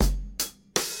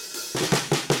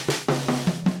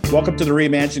Welcome to the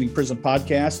Reimagining Prison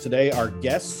podcast. Today, our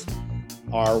guests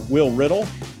are Will Riddle.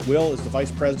 Will is the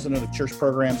Vice President of Church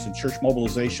Programs and Church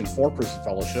Mobilization for Prison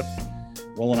Fellowship.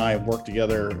 Will and I have worked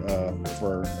together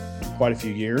for quite a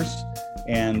few years.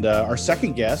 And our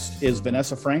second guest is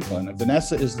Vanessa Franklin.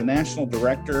 Vanessa is the National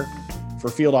Director for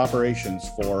Field Operations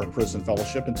for Prison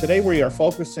Fellowship. And today we are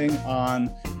focusing on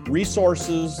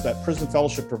resources that Prison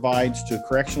Fellowship provides to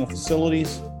correctional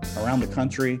facilities around the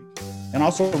country, and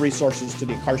also resources to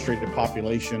the incarcerated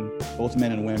population, both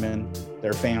men and women,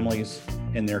 their families,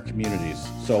 and their communities.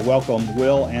 So welcome,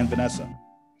 Will and Vanessa.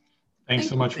 Thanks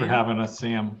so much for having us,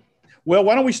 Sam. Will,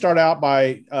 why don't we start out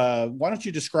by, why don't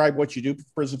you describe what you do for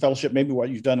Prison Fellowship, maybe what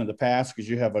you've done in the past, because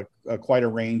you have quite a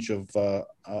range of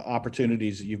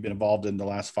opportunities that you've been involved in the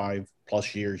last 5+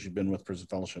 years you've been with Prison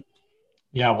Fellowship.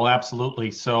 Yeah, well,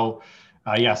 absolutely. So,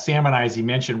 Sam and I, as you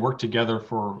mentioned, worked together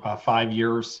for 5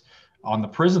 years on the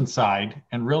prison side.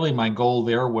 And really my goal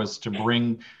there was to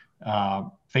bring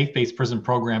faith-based prison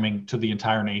programming to the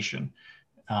entire nation.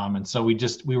 And so we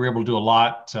were able to do a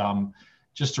lot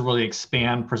just to really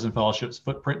expand Prison Fellowship's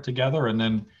footprint together. And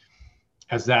then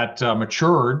as that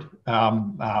matured,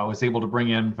 I was able to bring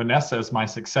in Vanessa as my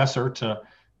successor to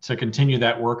continue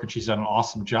that work. And she's done an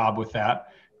awesome job with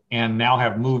that, and now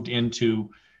have moved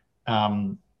into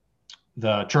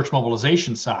the church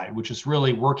mobilization side, which is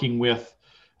really working with,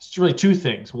 it's really two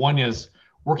things. One is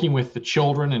working with the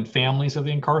children and families of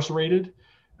the incarcerated,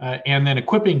 and then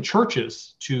equipping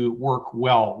churches to work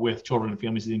well with children and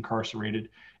families of the incarcerated.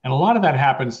 And a lot of that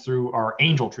happens through our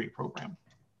Angel Tree program.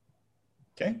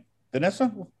 Okay.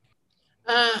 Vanessa?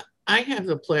 I have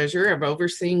the pleasure of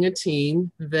overseeing a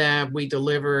team that we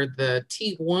deliver the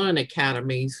T1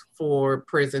 academies for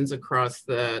prisons across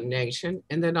the nation,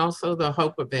 and then also the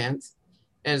Hope events,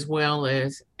 as well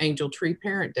as Angel Tree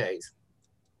Parent Days.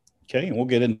 Okay, and we'll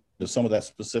get into some of that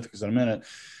specifics in a minute.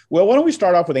 Well, why don't we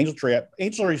start off with Angel Tree?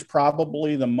 Angel Tree is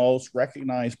probably the most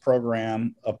recognized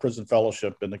program of Prison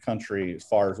Fellowship in the country as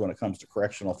far as when it comes to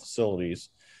correctional facilities.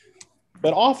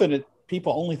 But often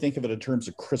people only think of it in terms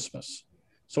of Christmas.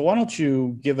 So why don't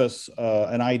you give us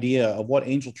an idea of what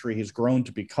Angel Tree has grown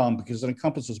to become, because it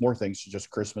encompasses more things than just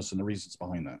Christmas and the reasons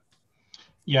behind that.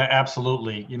 Yeah,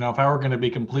 absolutely. You know, if I were going to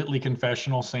be completely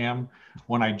confessional, Sam,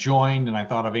 when I joined and I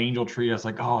thought of Angel Tree, I was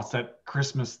like, oh, it's that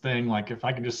Christmas thing. Like, if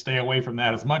I can just stay away from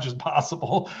that as much as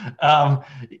possible, but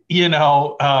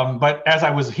as I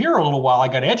was here a little while, I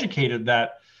got educated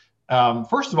that,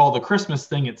 first of all, the Christmas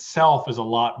thing itself is a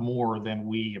lot more than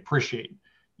we appreciate.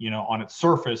 You know, on its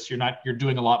surface, you're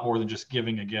doing a lot more than just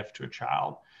giving a gift to a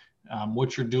child.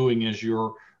 What you're doing is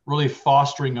you're really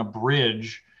fostering a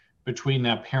bridge between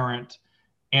that parent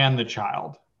and the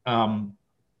child.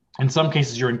 In some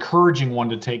cases, you're encouraging one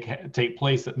to take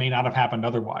place that may not have happened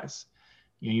otherwise.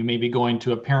 You may be going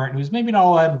to a parent who's maybe not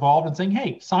all that involved and saying,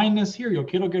 hey, sign this here, your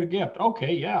kid will get a gift.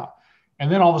 Okay, yeah.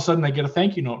 And then all of a sudden they get a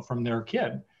thank you note from their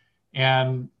kid.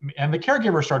 And the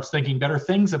caregiver starts thinking better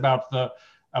things about the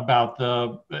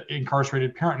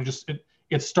incarcerated parent.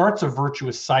 It starts a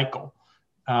virtuous cycle.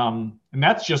 And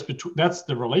that's that's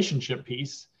the relationship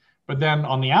piece. But then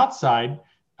on the outside,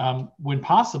 when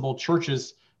possible,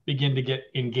 churches begin to get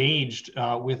engaged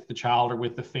with the child or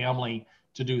with the family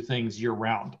to do things year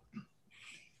round.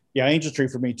 Yeah, Angel Tree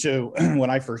for me too. When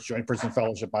I first joined Prison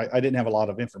Fellowship, I didn't have a lot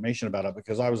of information about it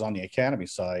because I was on the academy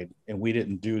side and we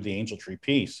didn't do the Angel Tree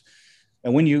piece.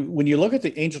 And when you look at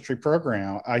the Angel Tree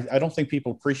program, I don't think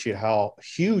people appreciate how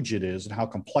huge it is and how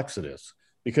complex it is,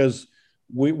 because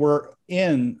we were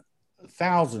in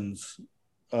thousands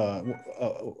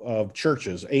of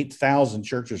churches, 8,000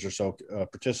 churches or so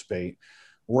participate.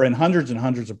 We're in hundreds and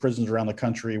hundreds of prisons around the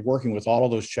country, working with all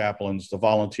of those chaplains, the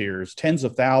volunteers, tens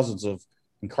of thousands of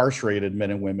incarcerated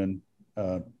men and women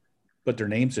put their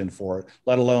names in for it,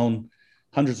 let alone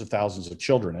hundreds of thousands of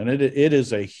children. And it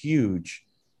is a huge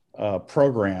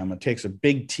program. It takes a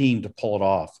big team to pull it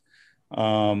off.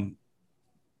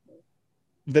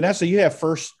 Vanessa, you have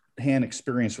first-hand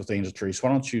experience with Angel Tree, so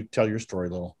why don't you tell your story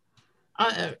a little?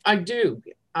 I do.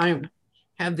 I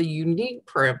have the unique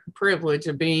privilege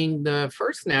of being the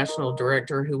first national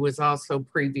director who was also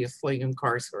previously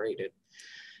incarcerated.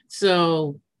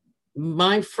 So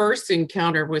my first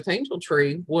encounter with Angel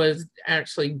Tree was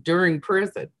actually during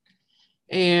prison.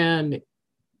 And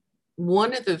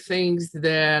one of the things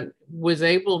that was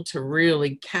able to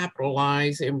really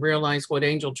capitalize and realize what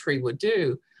Angel Tree would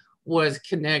do was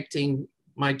connecting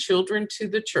my children to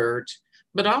the church,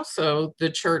 but also the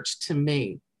church to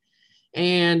me.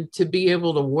 And to be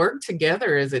able to work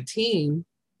together as a team,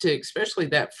 especially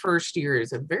that first year,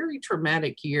 is a very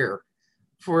traumatic year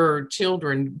for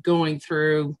children going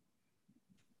through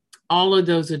all of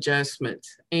those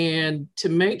adjustments, and to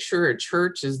make sure a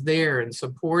church is there and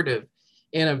supportive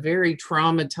in a very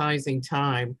traumatizing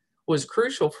time was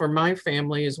crucial for my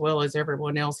family as well as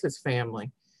everyone else's family.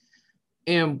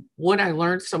 And what I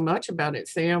learned so much about it,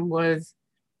 Sam, was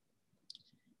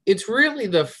it's really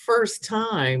the first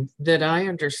time that I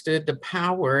understood the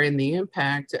power and the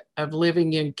impact of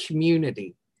living in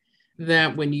community.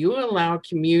 That when you allow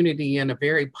community in a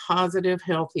very positive,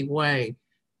 healthy way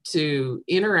to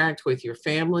interact with your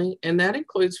family, and that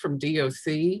includes from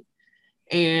DOC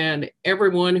and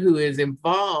everyone who is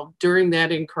involved during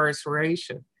that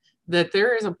incarceration, that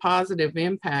there is a positive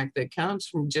impact that comes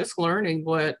from just learning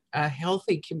what a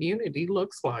healthy community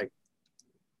looks like.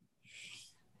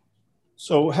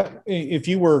 So if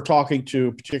you were talking to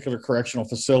a particular correctional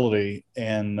facility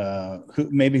and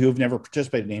who've never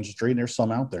participated in Angel Tree, and there's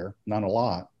some out there, not a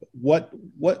lot, what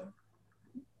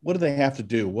do they have to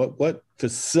do? What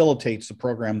facilitates the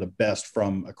program the best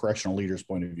from a correctional leader's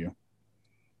point of view?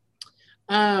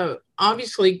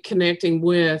 Obviously connecting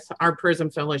with our prison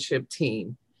fellowship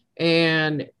team.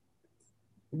 And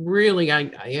really,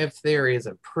 if there is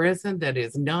a prison that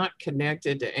is not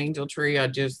connected to Angel Tree, I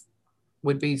just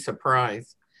would be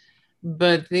surprised.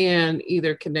 But then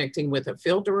either connecting with a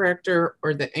field director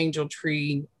or the Angel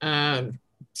Tree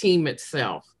team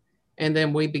itself. And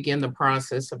then we begin the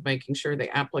process of making sure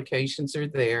the applications are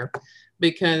there,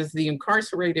 because the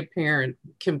incarcerated parent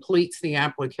completes the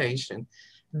application.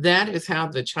 That is how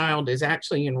the child is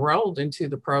actually enrolled into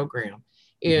the program,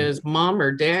 is mom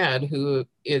or dad who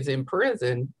is in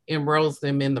prison enrolls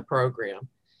them in the program.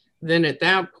 Then at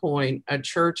that point, a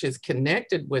church is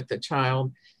connected with the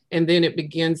child, and then it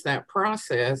begins that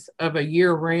process of a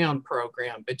year-round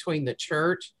program between the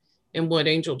church and what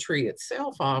Angel Tree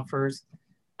itself offers.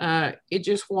 It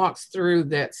just walks through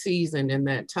that season and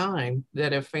that time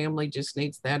that a family just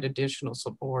needs that additional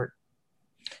support.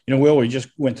 You know, Will, we just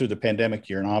went through the pandemic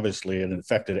year, and obviously it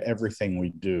affected everything we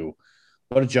do.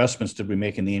 What adjustments did we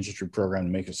make in the Angel Tree program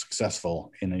to make it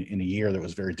successful in a year that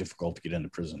was very difficult to get into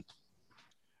prison?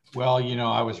 Well, you know,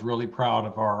 I was really proud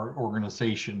of our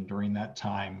organization during that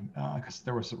time because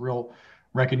there was a real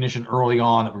recognition early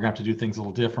on that we're going to have to do things a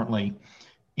little differently.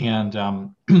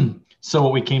 And so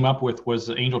what we came up with was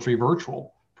the Angel Tree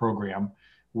virtual program,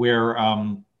 where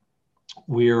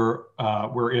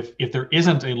if there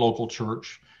isn't a local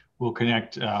church, we'll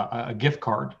connect a gift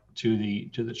card to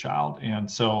the child. And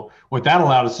so what that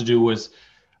allowed us to do was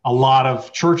a lot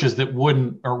of churches that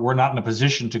wouldn't or were not in a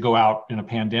position to go out in a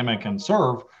pandemic and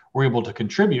serve were able to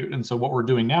contribute. And so what we're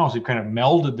doing now is we've kind of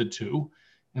melded the two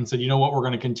and said, you know what, we're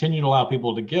going to continue to allow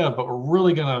people to give, but we're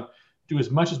really going to do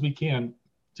as much as we can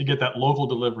to get that local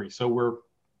delivery. So we're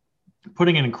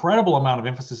putting an incredible amount of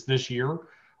emphasis this year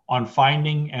on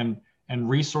finding and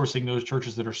resourcing those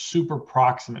churches that are super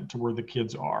proximate to where the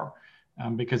kids are.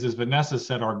 Because as Vanessa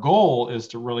said, our goal is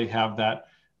to really have that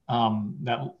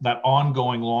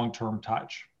ongoing long-term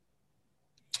touch.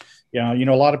 Yeah, you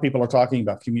know, a lot of people are talking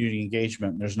about community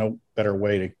engagement, and there's no better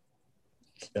way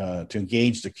to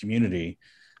engage the community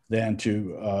than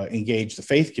to engage the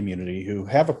faith community, who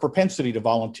have a propensity to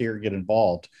volunteer, get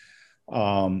involved.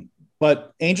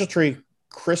 But Angel Tree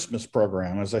Christmas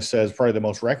program, as I said, is probably the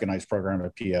most recognized program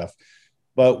at PF.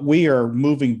 But we are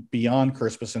moving beyond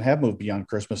Christmas and have moved beyond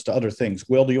Christmas to other things.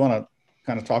 Will, do you want to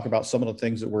kind of talk about some of the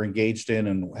things that we're engaged in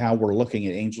and how we're looking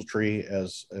at Angel Tree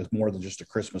as more than just a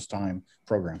Christmas time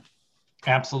program?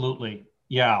 Absolutely.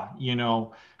 Yeah. You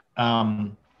know,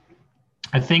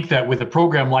 I think that with a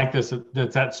program like this,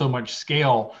 that's at so much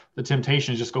scale, the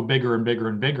temptation is just go bigger and bigger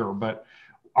and bigger. But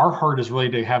our heart is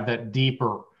really to have that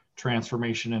deeper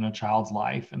transformation in a child's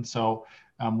life. And so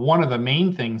one of the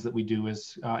main things that we do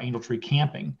is Angel Tree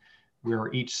camping,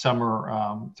 where each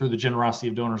summer, through the generosity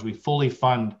of donors, we fully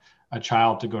fund a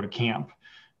child to go to camp.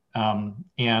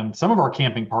 And some of our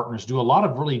camping partners do a lot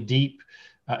of really deep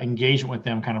engagement with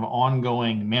them, kind of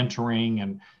ongoing mentoring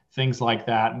and things like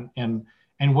that. And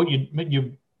what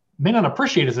you may not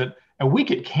appreciate is that a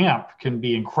week at camp can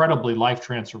be incredibly life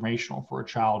transformational for a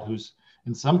child who's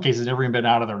in some cases never even been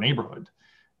out of their neighborhood.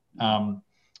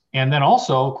 And then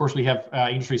also, of course, we have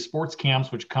Angel Tree sports camps,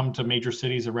 which come to major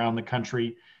cities around the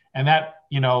country. And that,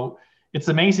 you know, it's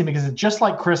amazing because it's just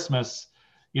like Christmas.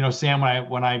 You know, Sam,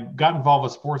 when I got involved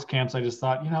with sports camps, I just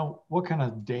thought, you know, what kind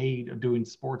of day doing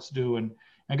sports do? And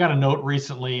I got a note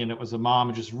recently, and it was a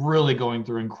mom just really going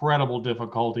through incredible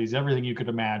difficulties, everything you could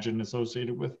imagine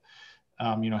associated with,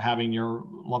 you know, having your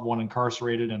loved one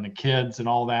incarcerated and the kids and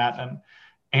all that.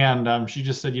 And she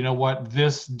just said, you know what,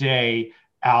 this day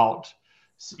out,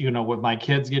 you know, with my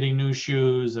kids getting new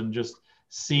shoes and just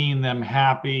seeing them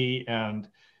happy and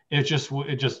it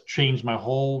just changed my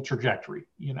whole trajectory,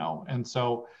 And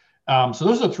so, so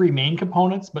those are the three main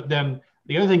components. But then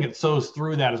the other thing that sews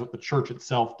through that is what the church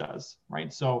itself does,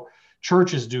 right? So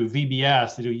churches do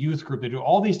VBS, they do youth group, they do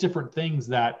all these different things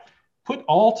that put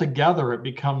all together. It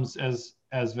becomes, as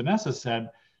Vanessa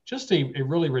said, just a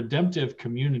really redemptive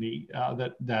community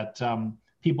that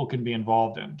people can be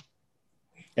involved in.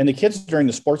 And the kids during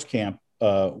the sports camp,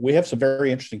 we have some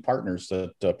very interesting partners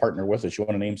that partner with us. You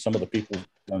want to name some of the people we've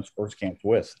done sports camps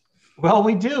with? Well,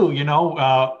 we do.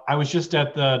 I was just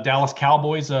at the Dallas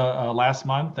Cowboys last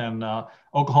month, and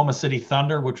Oklahoma City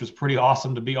Thunder, which was pretty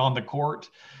awesome to be on the court.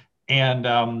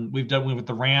 And we've done with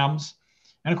the Rams,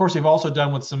 and of course, we've also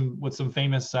done with some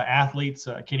famous athletes,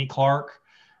 Kenny Clark,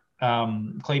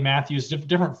 Clay Matthews,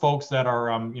 different folks that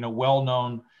are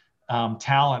well-known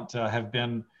talent have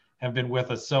been with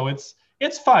us. So it's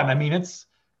fun. I mean, it's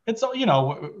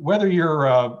whether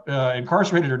you're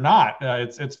incarcerated or not,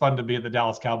 it's fun to be at the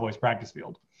Dallas Cowboys practice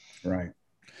field. Right.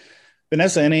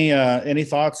 Vanessa, any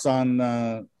thoughts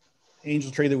on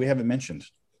Angel Tree that we haven't mentioned?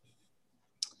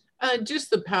 Just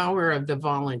the power of the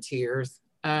volunteers.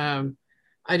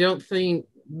 I don't think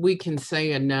we can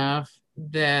say enough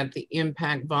that the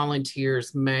impact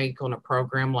volunteers make on a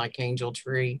program like Angel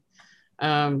Tree.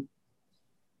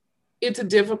 It's a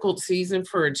difficult season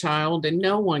for a child, and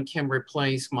no one can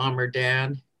replace mom or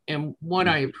dad. And what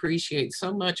I appreciate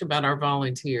so much about our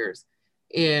volunteers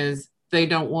is they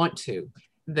don't want to.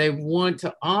 They want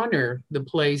to honor the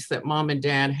place that mom and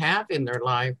dad have in their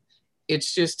life.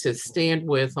 It's just to stand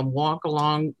with them, walk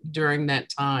along during that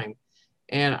time.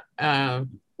 And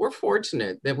we're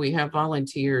fortunate that we have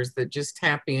volunteers that just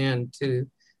tap into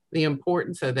the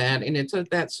importance of that. And it's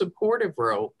that supportive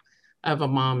role of a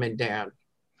mom and dad.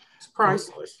 It's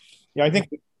priceless. Yeah,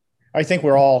 I think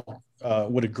we're all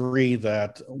would agree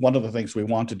that one of the things we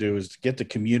want to do is to get the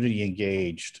community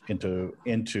engaged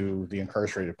into the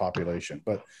incarcerated population.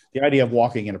 But the idea of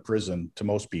walking in a prison to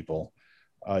most people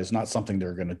is not something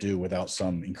they're going to do without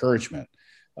some encouragement.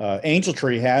 Angel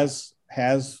Tree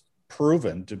has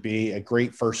proven to be a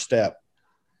great first step.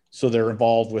 So they're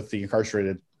involved with the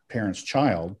incarcerated parent's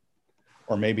child,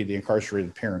 or maybe the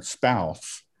incarcerated parent's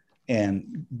spouse,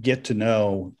 and get to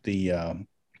know the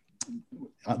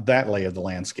that lay of the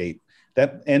landscape.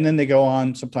 And then they go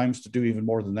on sometimes to do even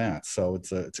more than that. So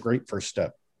it's a great first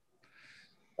step.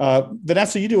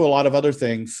 Vanessa, you do a lot of other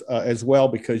things as well,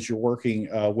 because you're working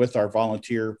with our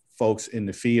volunteer folks in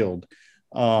the field.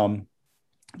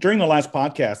 During the last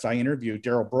podcast, I interviewed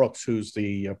Daryl Brooks, who's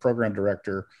the program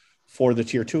director for the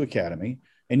Tier 2 Academy.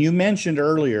 And you mentioned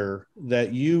earlier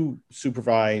that you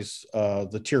supervise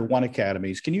the Tier 1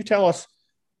 academies. Can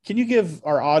you give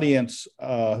our audience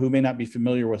who may not be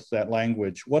familiar with that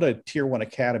language, what a Tier 1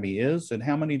 academy is, and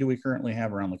how many do we currently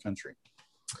have around the country?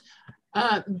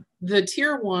 The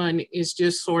Tier 1 is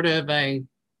just sort of a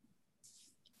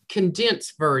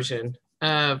condensed version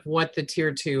of what the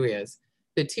Tier 2 is.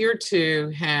 The Tier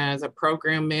 2 has a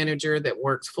program manager that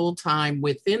works full-time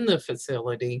within the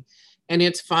facility, and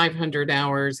it's 500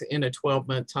 hours in a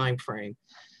 12-month time frame.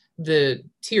 The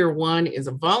Tier 1 is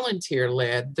a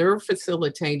volunteer-led. They're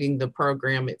facilitating the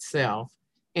program itself,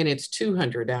 and it's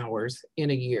 200 hours in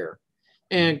a year.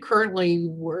 And currently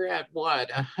we're at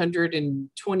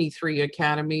 123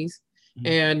 academies,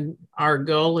 and our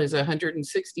goal is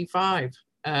 165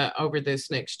 over this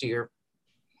next year.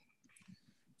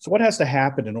 So what has to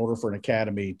happen in order for an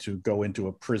academy to go into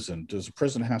a prison? Does a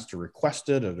prison has to request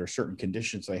it? Are there certain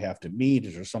conditions they have to meet?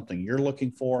 Is there something you're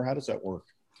looking for? How does that work?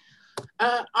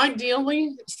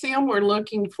 Ideally, Sam, we're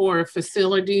looking for a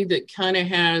facility that kind of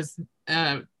has,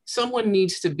 someone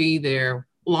needs to be there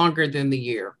longer than the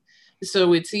year.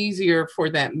 So it's easier for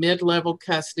that mid-level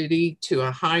custody to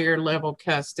a higher level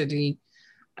custody.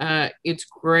 It's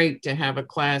great to have a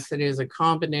class that is a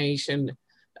combination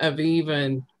of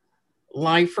even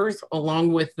lifers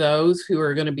along with those who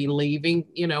are going to be leaving,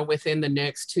 within the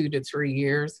next 2 to 3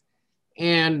 years.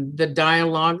 And the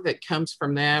dialogue that comes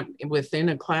from that within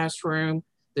a classroom,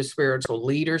 the spiritual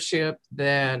leadership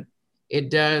that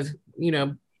it does,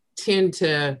 tend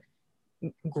to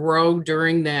grow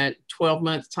during that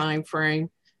 12-month time frame.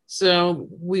 So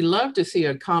we love to see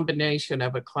a combination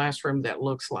of a classroom that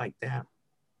looks like that.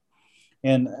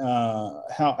 And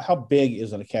how big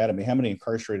is an academy? How many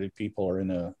incarcerated people are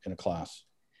in a class?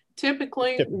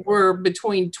 Typically, we're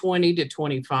between 20 to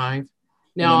 25.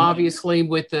 Now, obviously,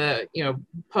 with the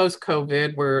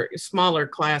post-COVID, we're smaller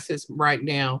classes right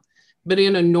now. But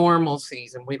in a normal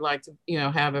season, we'd like to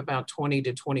have about 20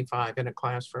 to 25 in a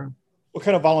classroom. What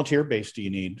kind of volunteer base do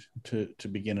you need to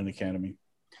begin an academy?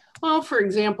 Well, for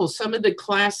example, some of the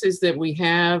classes that we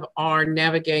have are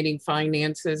navigating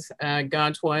finances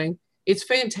God's way. It's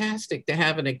fantastic to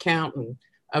have an accountant,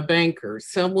 a banker,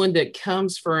 someone that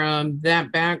comes from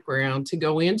that background to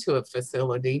go into a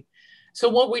facility. So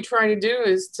what we try to do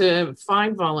is to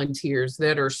find volunteers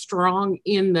that are strong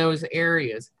in those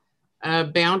areas.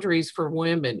 Boundaries for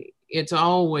women. It's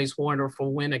always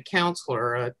wonderful when a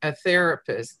counselor, a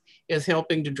therapist is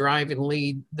helping to drive and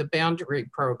lead the boundary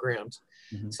programs.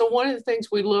 Mm-hmm. So one of the things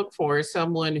we look for is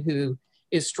someone who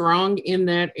is strong in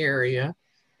that area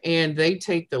and they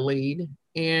take the lead,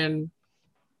 and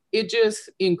it just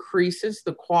increases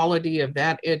the quality of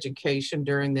that education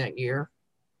during that year.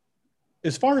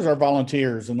 As far as our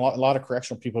volunteers, and a lot of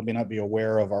correctional people may not be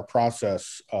aware of our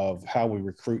process of how we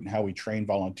recruit and how we train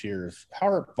volunteers. How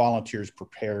are volunteers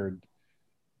prepared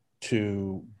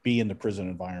to be in the prison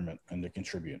environment and to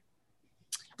contribute?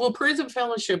 Well, Prison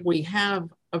Fellowship, we have,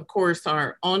 of course,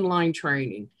 our online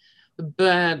training,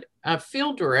 but a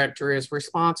field director is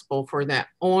responsible for that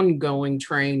ongoing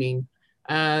training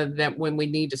that when we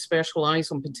need to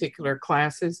specialize on particular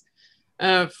classes.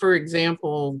 For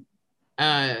example,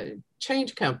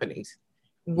 change companies.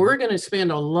 We're going to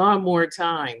spend a lot more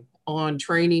time on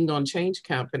training on change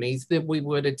companies than we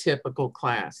would a typical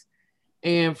class.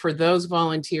 And for those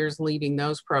volunteers leading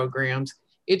those programs,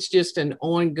 it's just an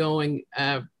ongoing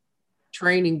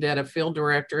training that a field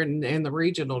director and the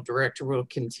regional director will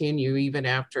continue even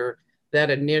after that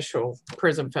initial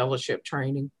prison fellowship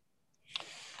training.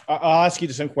 I'll ask you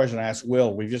the same question I asked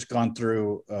Will. We've just gone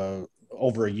through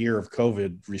over a year of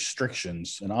COVID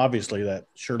restrictions, and obviously that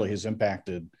surely has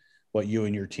impacted what you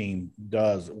and your team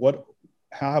does.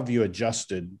 How have you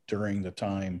adjusted during the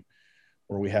time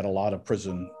where we had a lot of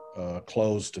prison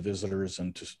closed to visitors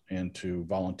and to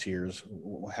volunteers?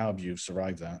 How have you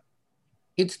survived that?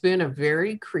 It's been a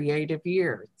very creative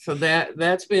year. So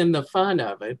that's been the fun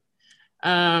of it.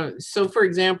 So for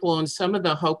example, on some of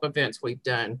the HOPE events we've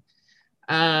done,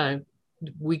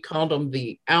 we called them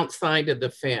the outside of the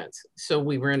fence. So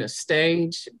we were in a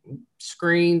stage,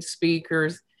 screen,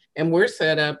 speakers, and we're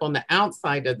set up on the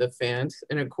outside of the fence.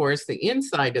 And of course, the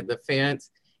inside of the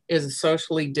fence is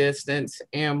socially distanced,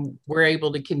 and we're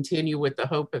able to continue with the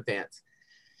HOPE events.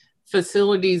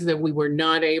 Facilities that we were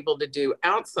not able to do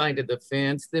outside of the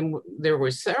fence, then there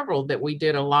were several that we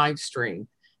did a live stream,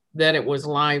 that it was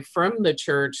live from the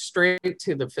church straight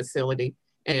to the facility,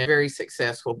 and very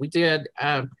successful. We did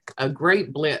a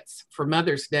great blitz for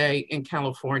Mother's Day in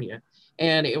California,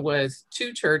 and it was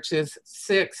 2 churches,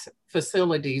 6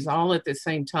 facilities all at the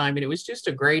same time, and it was just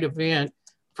a great event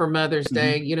for Mother's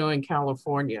Day, in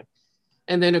California.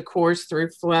 And then, of course,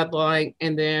 through Floodlight,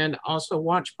 and then also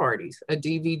watch parties, a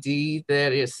DVD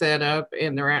that is set up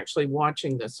and they're actually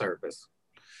watching the service.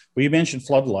 Well, you mentioned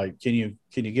Floodlight. Can you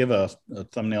give a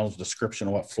thumbnail description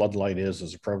of what Floodlight is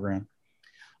as a program?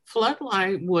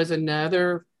 Floodlight was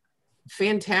another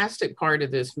fantastic part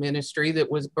of this ministry that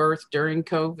was birthed during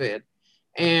COVID.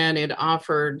 And it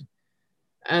offered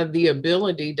the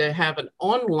ability to have an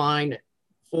online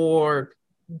for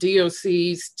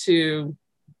DOCs to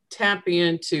tap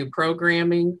into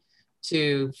programming,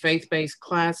 to faith-based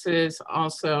classes,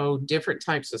 also different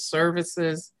types of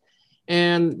services.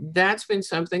 And that's been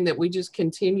something that we just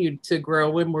continued to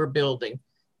grow and we're building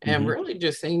and really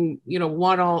just seeing,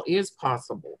 what all is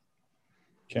possible.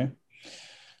 Okay.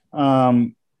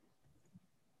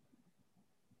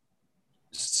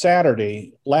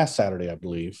 Last Saturday, I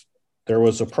believe, there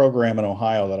was a program in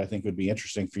Ohio that I think would be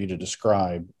interesting for you to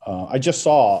describe. I just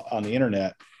saw on the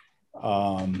internet,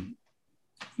 one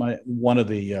of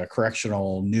the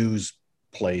correctional news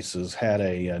places had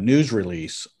a news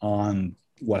release on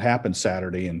what happened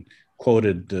Saturday and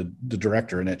quoted the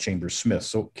director, Annette Chambers Smith.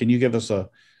 So can you give us a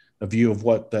view of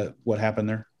what happened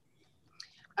there?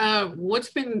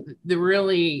 What's been the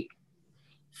really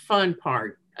fun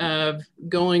part of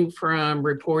going from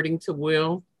reporting to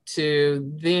Will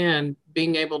to then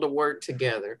being able to work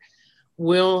together?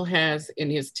 Will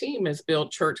and his team has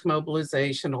built church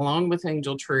mobilization along with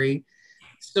Angel Tree.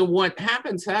 So what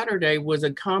happened Saturday was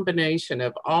a combination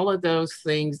of all of those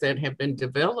things that have been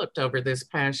developed over this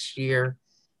past year.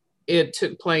 It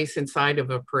took place inside of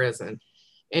a prison,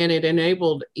 and it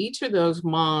enabled each of those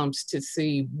moms to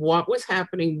see what was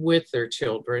happening with their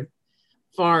children,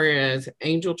 far as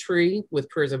Angel Tree with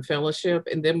Prison Fellowship,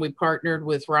 and then we partnered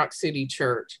with Rock City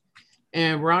Church.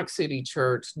 And Rock City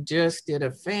Church just did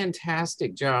a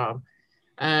fantastic job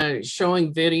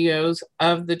showing videos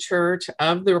of the church,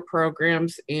 of their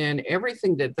programs, and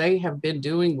everything that they have been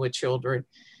doing with children,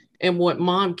 and what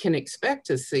mom can expect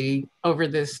to see over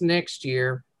this next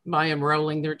year by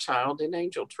enrolling their child in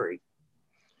Angel Tree.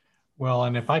 Well,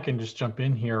 and if I can just jump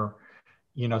in here,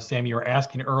 Sam, you were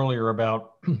asking earlier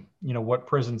about, what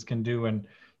prisons can do. And,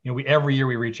 every year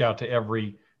we reach out to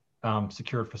every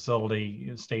secured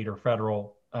facility, state or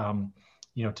federal,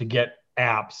 to get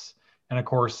apps. And of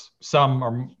course,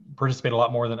 some participate a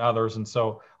lot more than others. And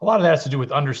so a lot of that has to do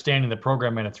with understanding the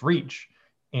program and its reach.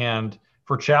 And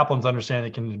for chaplains,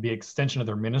 understanding it can be an extension of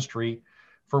their ministry.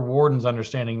 For wardens,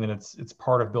 understanding that it's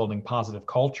part of building positive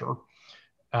culture.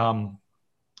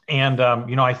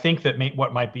 I think that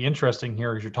what might be interesting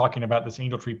here is you're talking about this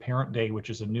Angel Tree Parent Day, which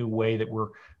is a new way that we're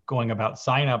going about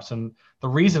signups. And the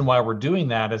reason why we're doing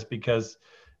that is because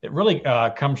it really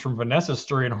comes from Vanessa's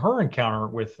story and her encounter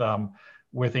with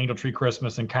Angel Tree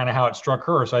Christmas and kind of how it struck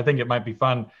her. So I think it might be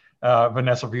fun,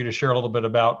 Vanessa, for you to share a little bit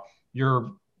about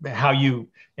how you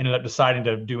ended up deciding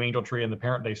to do Angel Tree and the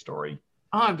Parent Day story.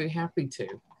 Oh, I'd be happy to.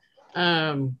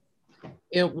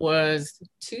 It was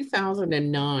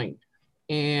 2009.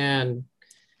 And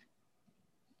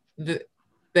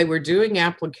they were doing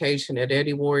application at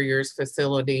Eddie Warrior's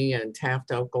facility in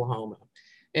Taft, Oklahoma.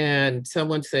 And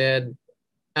someone said,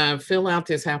 fill out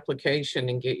this application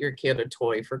and get your kid a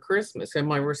toy for Christmas. And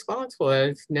my response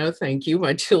was, no, thank you.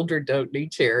 My children don't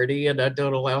need charity, and I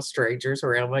don't allow strangers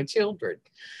around my children.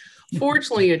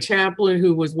 Fortunately, a chaplain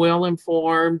who was well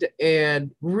informed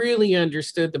and really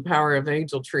understood the power of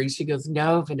Angel Tree, she goes,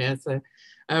 no, Vanessa,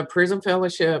 Prison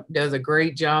Fellowship does a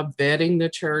great job vetting the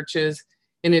churches,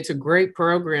 and it's a great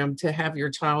program to have your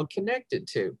child connected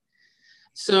to.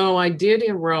 So I did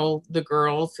enroll the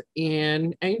girls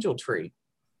in Angel Tree.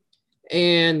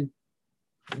 And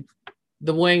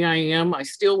the way I am, I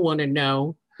still want to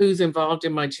know who's involved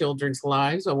in my children's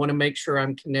lives. I want to make sure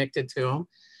I'm connected to them.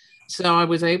 So I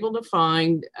was able to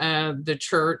find the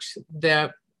church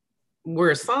that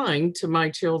were assigned to my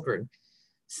children.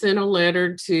 Sent a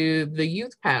letter to the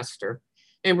youth pastor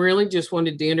and really just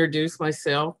wanted to introduce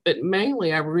myself. But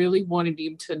mainly, I really wanted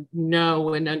him to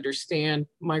know and understand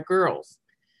my girls,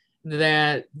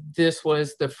 that this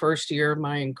was the first year of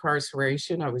my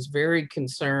incarceration. I was very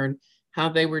concerned how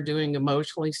they were doing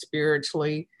emotionally,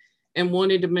 spiritually, and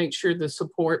wanted to make sure the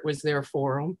support was there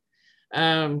for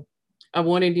them. I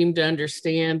wanted him to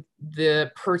understand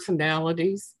the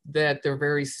personalities, that they're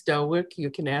very stoic. You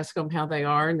can ask them how they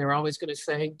are, and they're always going to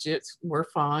say, we're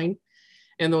fine.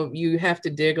 And you have to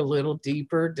dig a little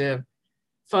deeper to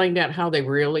find out how they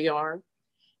really are.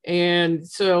 And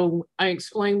so I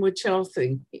explained with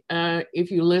Chelsea,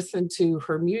 if you listen to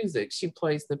her music, she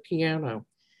plays the piano.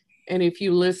 And if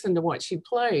you listen to what she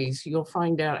plays, you'll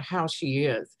find out how she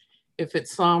is. If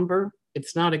it's somber,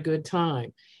 it's not a good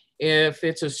time. If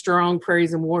it's a strong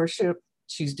praise and worship,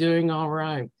 she's doing all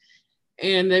right.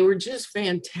 And they were just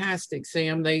fantastic,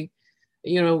 Sam. They,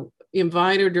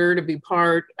 invited her to be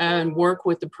part and work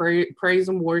with the praise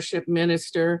and worship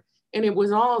minister. And it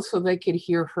was all so they could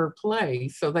hear her play,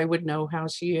 so they would know how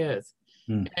she is.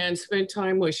 And spend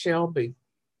time with Shelby.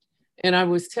 And I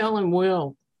was telling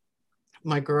Will,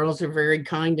 my girls are very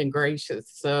kind and gracious,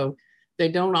 so they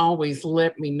don't always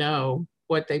let me know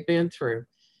what they've been through.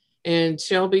 And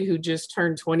Shelby, who just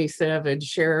turned 27,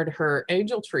 shared her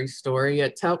Angel Tree story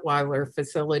at Tutwiler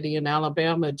facility in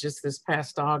Alabama just this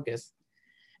past August.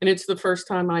 And it's the first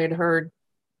time I had heard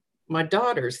my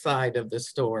daughter's side of the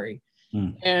story.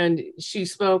 And she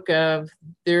spoke of,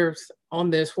 on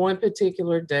this one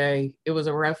particular day, it was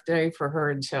a rough day for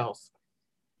her and Chelsea.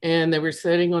 And they were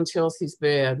sitting on Chelsea's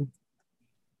bed.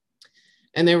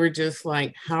 And they were just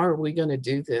like, how are we going to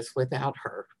do this without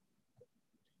her?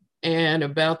 And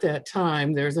about that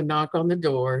time, there's a knock on the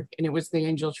door, and it was the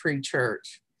Angel Tree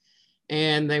Church.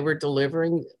 And they were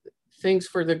delivering things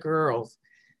for the girls.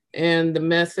 And the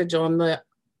message on the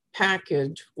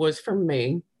package was from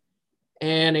me.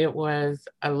 And it was,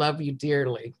 I love you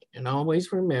dearly. And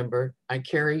always remember, I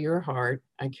carry your heart.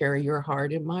 I carry your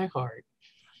heart in my heart.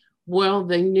 Well,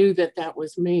 they knew that that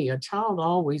was me. A child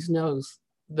always knows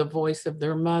the voice of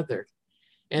their mother.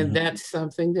 And that's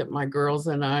something that my girls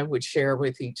and I would share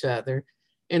with each other.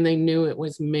 And they knew it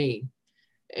was me.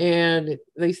 And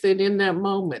they said in that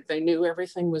moment, they knew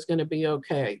everything was going to be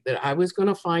okay, that I was going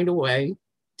to find a way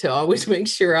to always make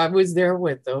sure I was there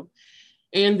with them.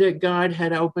 And that God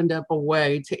had opened up a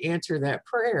way to answer that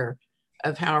prayer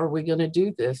of how are we going to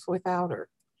do this without her?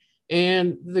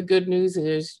 And the good news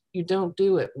is you don't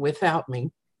do it without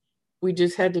me. We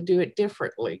just had to do it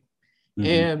differently.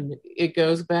 And it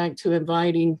goes back to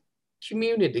inviting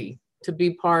community to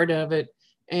be part of it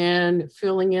and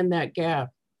filling in that gap.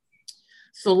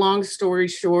 So long story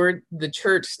short, the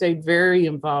church stayed very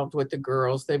involved with the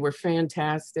girls. They were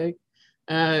fantastic.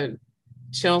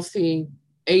 Chelsea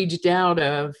aged out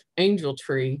of Angel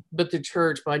Tree, but the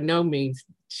church by no means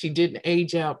She didn't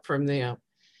age out from them.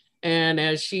 And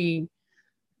as she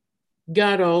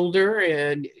got older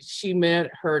and she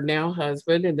met her now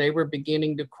husband and they were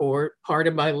beginning to court, part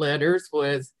of my letters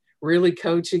was really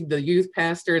coaching the youth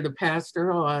pastor and the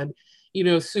pastor on,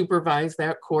 supervise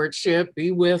that courtship,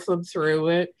 be with them through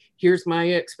it. Here's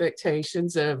my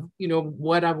expectations of,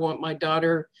 what I want my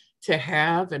daughter to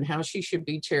have and how she should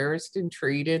be cherished and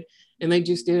treated. And they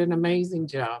just did an amazing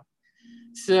job.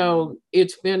 So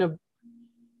it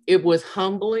was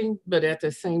humbling, but at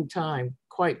the same time,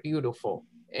 quite beautiful.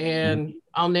 And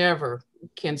I'll never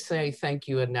can say thank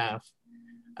you enough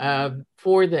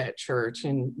for that church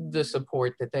and the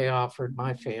support that they offered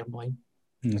my family.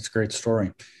 That's a great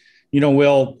story.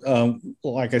 Will,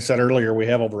 like I said earlier, we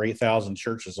have over 8,000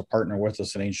 churches that partner with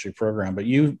us in Angel Tree program, but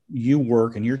you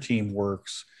work and your team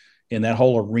works in that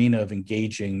whole arena of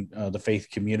engaging the faith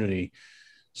community.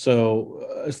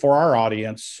 So for our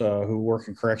audience who work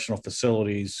in correctional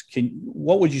facilities,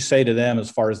 what would you say to them as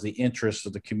far as the interest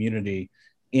of the community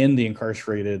in the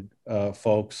incarcerated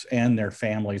folks and their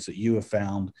families that you have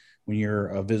found when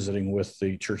you're visiting with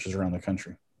the churches around the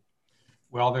country?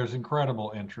 Well, there's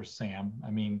incredible interest, Sam. I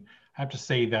mean, I have to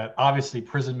say that obviously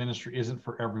prison ministry isn't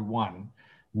for everyone.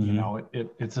 Mm-hmm.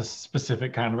 It's a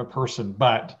specific kind of a person,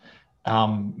 but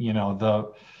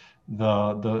the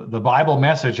Bible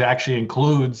message actually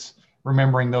includes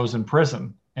remembering those in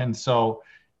prison. And so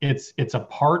it's a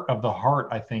part of the heart,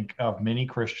 I think, of many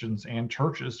Christians and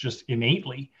churches just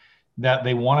innately that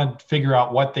they want to figure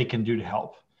out what they can do to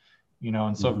help,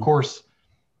 and so, mm-hmm. Of course,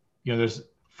 there's,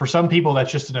 for some people,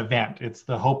 that's just an event. It's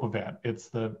the Hope event. It's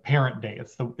the parent day.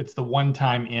 It's the one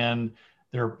time in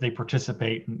they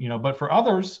participate, but for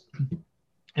others,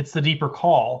 it's the deeper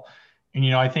call.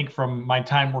 And, I think from my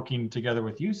time working together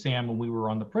with you, Sam, when we were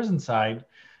on the prison side,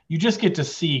 you just get to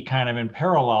see kind of in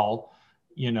parallel,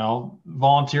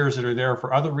 volunteers that are there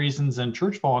for other reasons and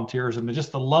church volunteers and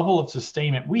just the level of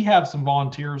sustainment. We have some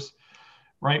volunteers,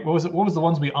 right? What was the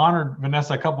ones we honored,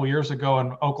 Vanessa, a couple of years ago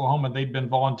in Oklahoma? They'd been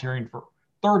volunteering for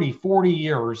 30, 40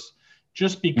 years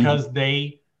just because mm-hmm.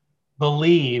 they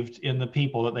believed in the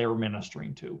people that they were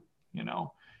ministering to,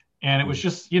 and it was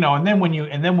just, and then when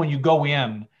you go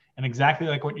in, and exactly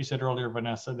like what you said earlier,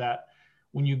 Vanessa, that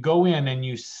when you go in and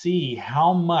you see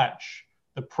how much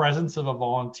the presence of a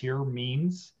volunteer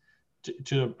means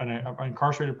to an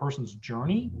incarcerated person's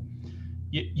journey,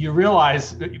 you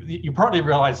partly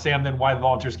realize, Sam, then why the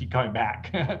volunteers keep coming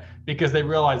back because they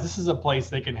realize this is a place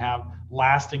they can have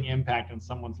lasting impact in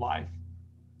someone's life.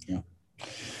 Yeah.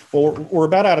 Well, we're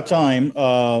about out of time.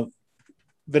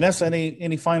 Vanessa,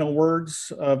 any final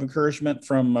words of encouragement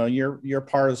from your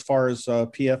part as far as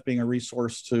PF being a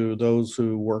resource to those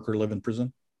who work or live in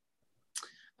prison?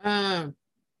 To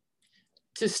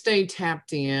stay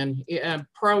tapped in,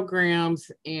 programs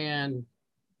and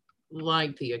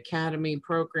like the academy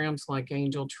programs like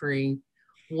Angel Tree,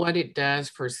 what it does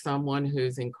for someone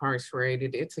who's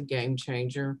incarcerated, it's a game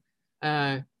changer.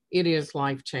 It is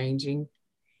life-changing.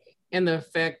 And the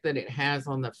effect that it has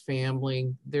on the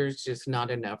family, there's just not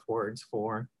enough words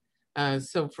for.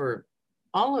 So for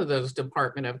all of those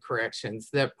Department of Corrections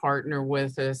that partner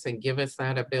with us and give us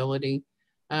that ability,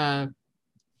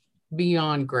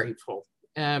 beyond grateful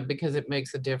because it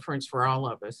makes a difference for all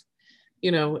of us.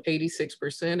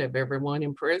 86% of everyone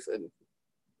in prison,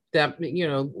 that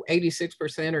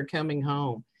 86% are coming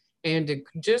home, and to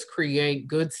just create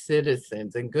good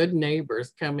citizens and good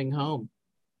neighbors coming home,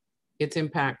 it's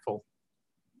impactful.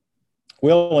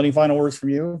 Will, any final words from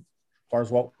you as far as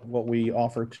what we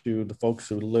offer to the folks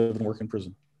who live and work in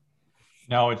prison?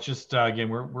 No, it's just again,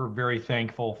 we're very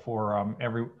thankful for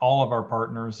all of our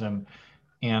partners, and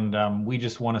we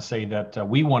just want to say that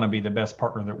we want to be the best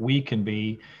partner that we can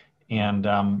be, and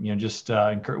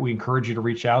we encourage you to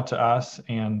reach out to us,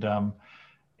 and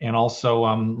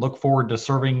also look forward to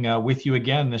serving with you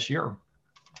again this year.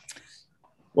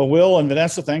 Well, Will and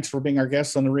Vanessa, thanks for being our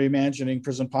guests on the Reimagining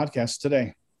Prison podcast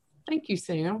today. Thank you,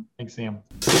 Sam. Thanks, Sam.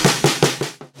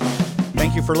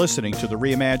 Thank you for listening to the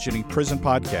Reimagining Prison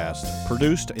podcast,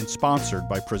 produced and sponsored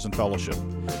by Prison Fellowship.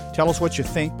 Tell us what you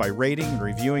think by rating and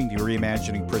reviewing the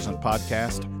Reimagining Prison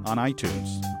podcast on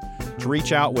iTunes. To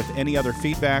reach out with any other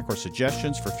feedback or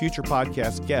suggestions for future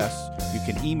podcast guests, you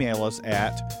can email us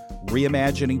at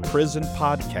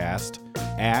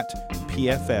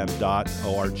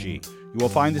reimaginingprisonpodcast@pfm.org. You will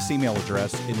find this email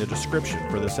address in the description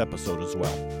for this episode as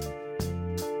well.